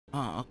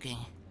Oh, okay.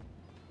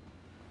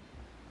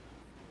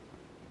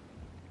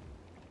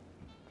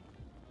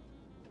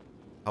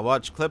 I'll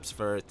watch clips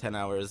for 10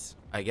 hours,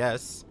 I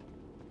guess.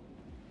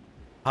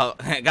 Oh,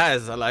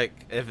 guys,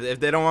 like if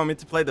they don't want me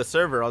to play the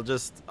server, I'll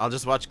just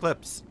watch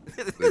clips.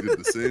 They did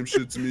the same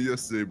shit to me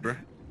yesterday, bruh.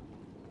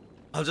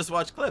 I'll just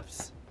watch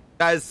clips.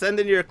 Guys, send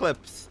in your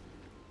clips.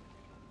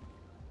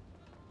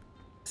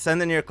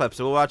 Send in your clips.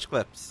 We'll watch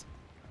clips.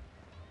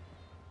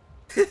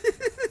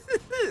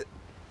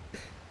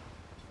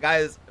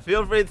 Guys,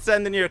 feel free to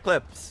send in your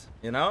clips,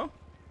 you know?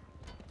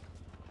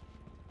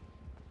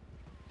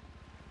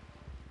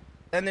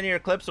 Send in your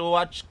clips. We'll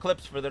watch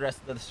clips for the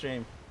rest of the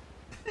stream.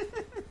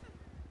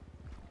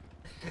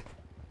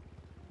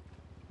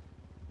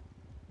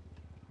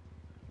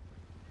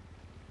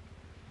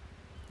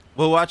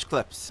 We'll watch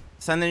clips.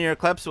 Send in your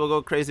clips. We'll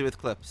go crazy with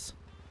clips.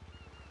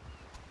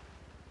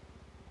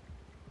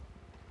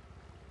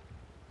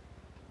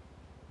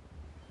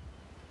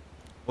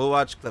 We'll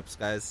watch clips,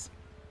 guys.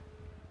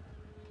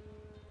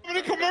 How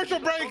many commercial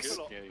breaks?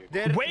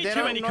 Way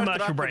too many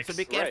commercial breaks. So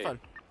be careful.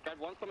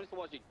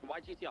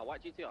 White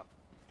GTR.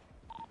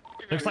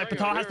 Looks like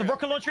Patar has the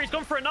rocket launcher. He's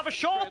gone for another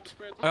shot.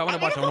 I want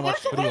to watch.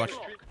 What do you watch?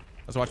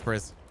 Let's watch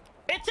Perez.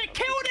 It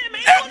killed him.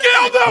 It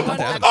killed him!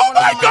 Oh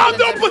my god!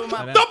 The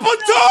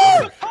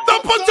Patar! The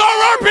Patar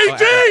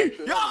RPG!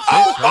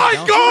 Oh my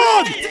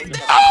god!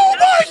 Oh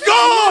my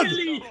god!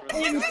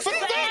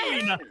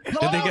 Insane!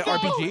 Did they get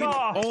RPG?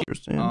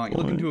 Oh. You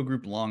look into a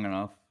group long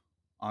enough.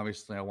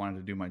 Obviously, I wanted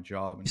to do my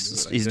job. And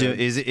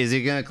Is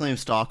he gonna claim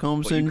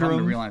Stockholm syndrome? You come to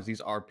syndrome? realize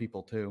these are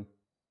people too.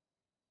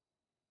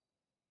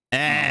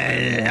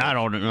 I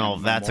don't know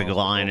if that's a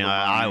line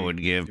I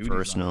would give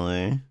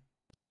personally.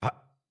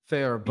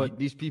 Fair, but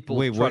these people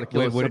try to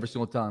kill us every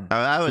single time.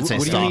 I would say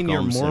what do you mean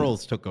your Stockholm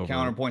morals took over?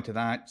 Counterpoint to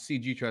that,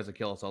 CG tries to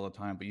kill us all the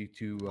time, but you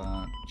two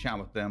chat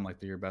with them like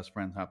they're your best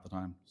friends half the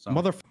time. So.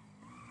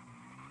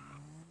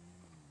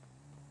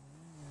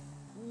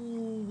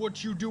 Ooh,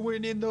 what you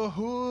doing in the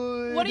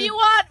hood? What do you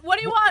want? What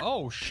do you want?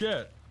 Oh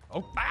shit!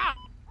 Oh, ah!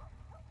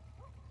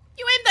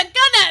 You aimed the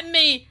gun at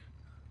me!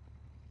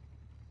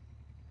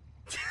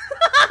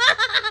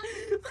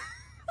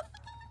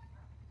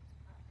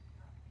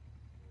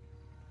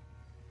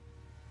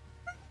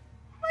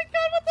 My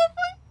god, what the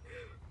fuck?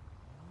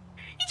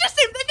 He just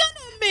aimed the gun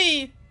at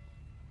me!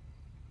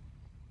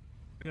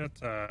 We got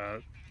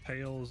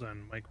Pails and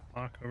Mike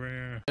Block over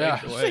here. Yeah,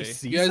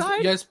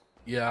 Seaside?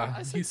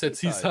 Yeah, he said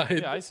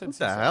Seaside. Yeah, I said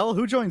Seaside. What the hell?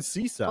 Who joined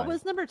Seaside? What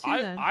was number 2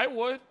 then? I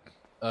would.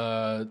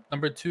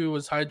 Number 2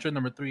 was Hydra.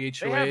 Number 3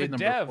 HOA.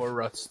 Number 4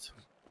 Rust.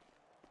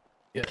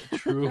 Yeah,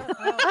 true.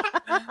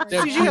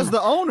 CG is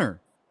the owner.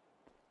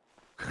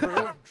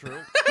 True.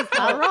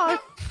 All right.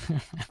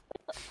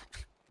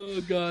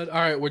 Oh god.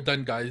 All right, we're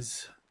done,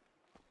 guys.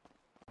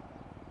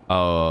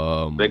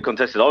 They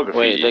contested our graffiti.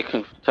 Wait, they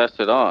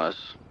contested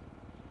ours.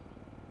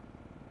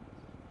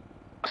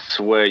 I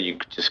swear you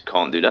just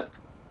can't do that.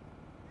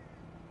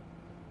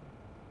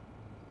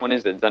 When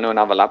is it? Does anyone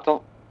have a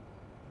laptop?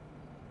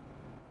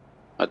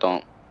 I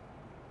don't.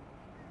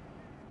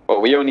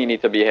 Well, we only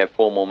need to be here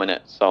 4 more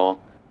minutes, so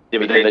we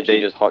can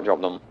literally just hot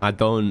drop them. I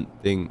don't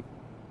think.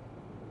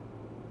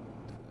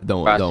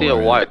 I see a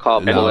white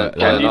car pulling up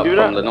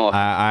from the north.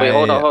 Wait,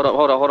 hold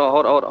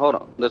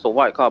on. There's a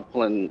white car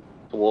pulling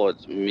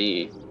towards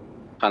me,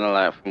 kind of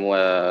like from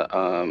where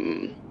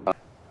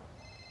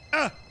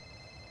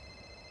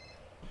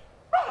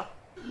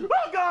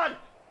Oh god!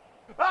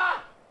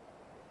 Ah!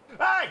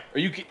 Hey! Are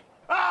you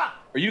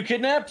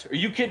kidnapped? Are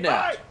you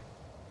kidnapped? Hey!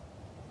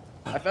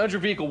 I found your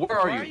vehicle. Where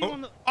are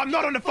you? I'm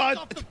not on the phone.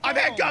 I'm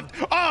handcuffed.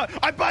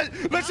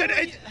 Listen.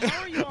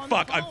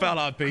 Fuck! I fell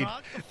out, Pete.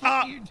 What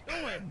are you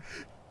doing?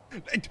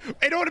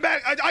 It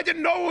automatic. I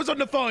didn't know I was on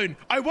the phone.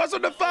 I was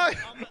on the phone.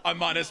 I'm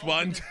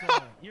 -1.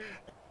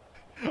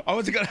 I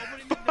wasn't gonna.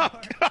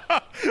 Fuck.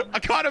 I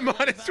got a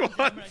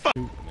 -1.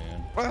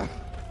 Fuck.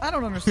 I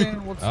don't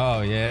understand what's.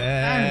 Oh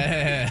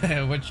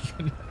yeah. What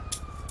you?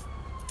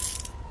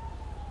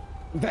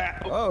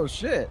 That. Oh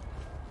shit.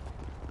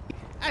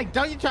 Hey,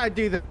 don't you try to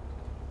do the.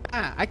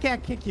 I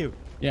can't kick you.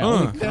 Yeah,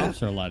 only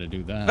cops are allowed to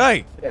do that.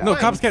 Hey, no,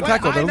 cops can't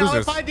tackle. They're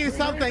losers. If I do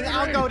something,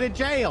 I'll go to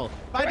jail.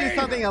 If I do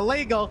something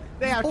illegal,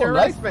 they have to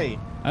arrest me.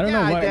 I don't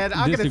know what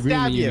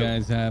disagreement you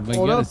guys have, but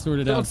you gotta sort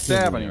it out. Don't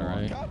stab civilly,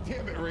 anyone. right? God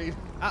damn it, Reed.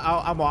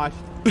 I'm washed.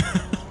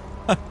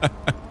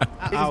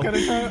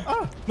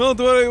 No, don't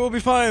worry, we'll be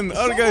fine.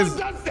 All right, guys.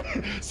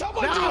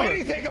 Someone do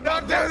anything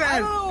about this. I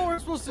don't know what we're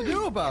supposed to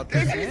do about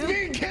this, He's man.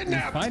 being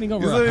kidnapped. Fighting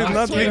over He's a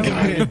not being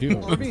kidnapped.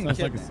 We're being Sounds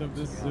like a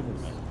kidnapped. civil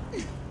matter.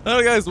 All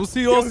right, guys. We'll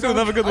see you all soon.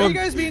 Have a good Are you one.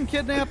 guys being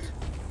kidnapped?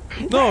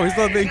 No, he's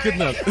not being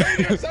kidnapped.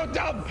 You're so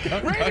dumb.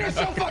 You're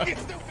so fucking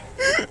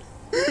stupid.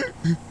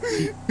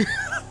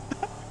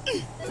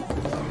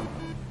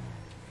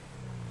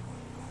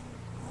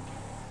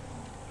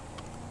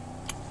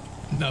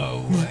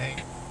 No way.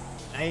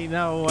 Ain't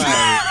no way.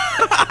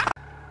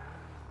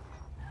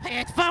 Pay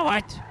it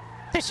forward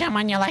to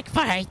someone you like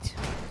fight.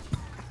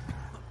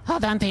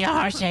 Hold on to your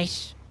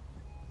horses.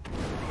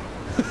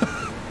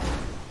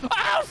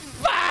 Oh,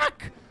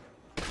 fuck!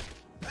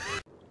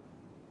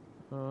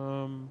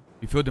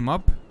 You filled them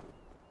up?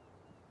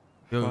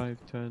 Yo. 5,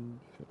 10.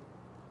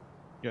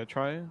 Yeah,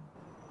 try it.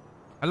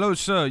 Hello,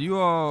 sir. You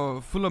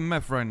are full of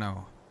meth right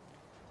now.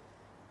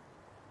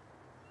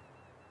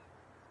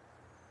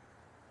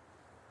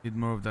 Need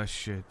more of that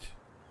shit.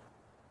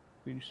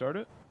 Can you start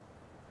it?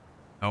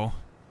 No.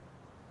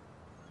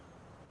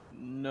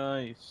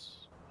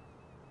 Nice.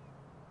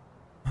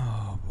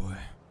 Oh boy.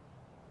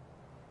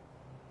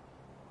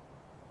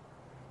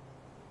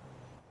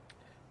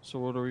 So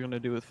what are we gonna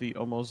do with the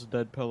almost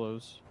dead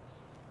pillows?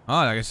 Oh,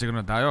 I guess they're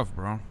gonna die off,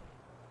 bro. I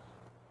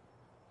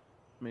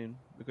mean,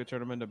 we could turn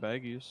them into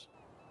baggies.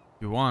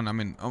 You want? I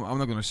mean, I'm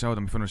not gonna sell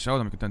them. If I'm gonna sell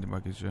them, I can turn them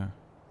back, yeah.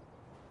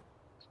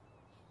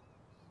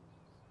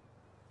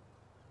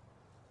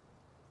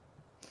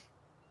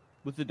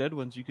 With the dead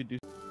ones, you could do.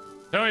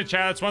 Tell me,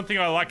 Chad, that's one thing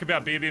I like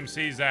about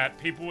BBMC is that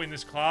people in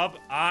this club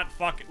aren't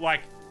fucking,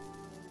 like,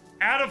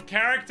 out of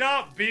character.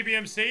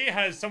 BBMC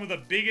has some of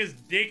the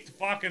biggest dicked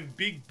fucking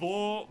big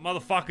ball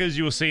motherfuckers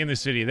you will see in this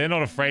city. They're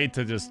not afraid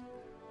to just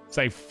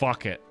say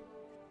fuck it.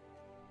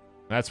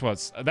 That's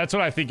what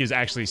I think is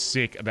actually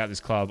sick about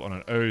this club on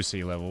an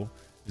OC level,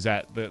 is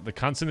that the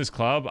cunts in this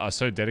club are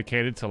so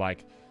dedicated to,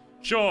 like,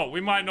 sure, we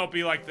might not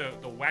be like the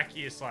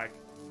wackiest, like,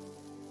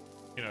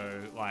 you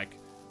know, like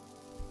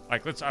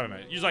let's, I don't know,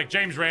 use like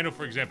James Randall,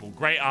 for example.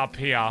 Great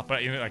RPR,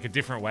 but in like a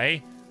different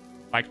way.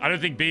 Like, I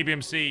don't think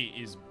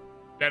BBMC is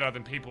better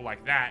than people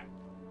like that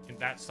in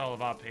that style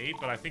of RP,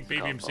 but I think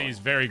BBMC is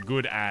very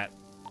good at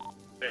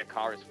Their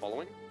car is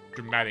following.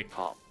 dramatic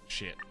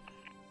shit.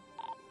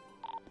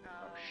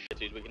 Shit,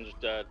 dude, we can just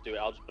do it.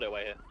 I'll just put it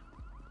away here.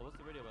 What's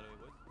the radio, by the way,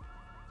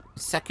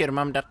 boys?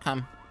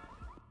 Suckyourmom.com.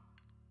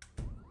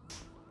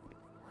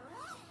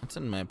 What's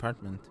in my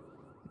apartment?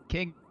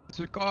 King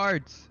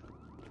cards.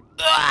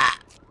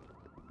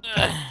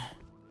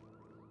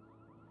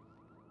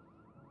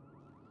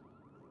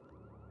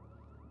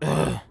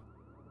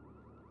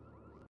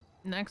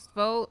 Next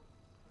vote,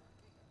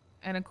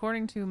 and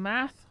according to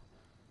math,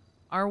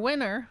 our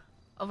winner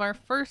of our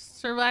first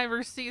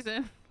Survivor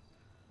season,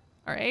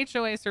 our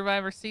HOA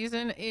Survivor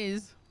season,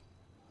 is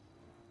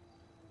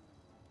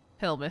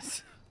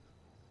Pilbus.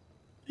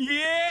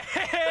 Yeah!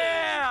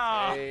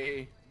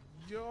 Hey.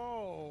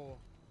 Yo!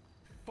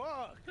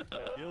 Fuck!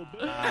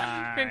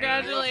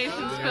 Congratulations,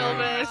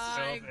 Pilbus. Oh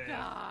my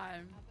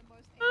god.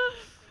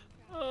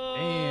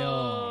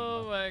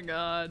 Oh my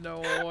god, no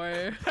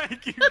way.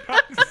 Thank you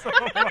guys so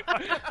much.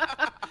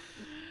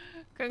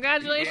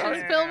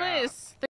 Congratulations, Pilbus.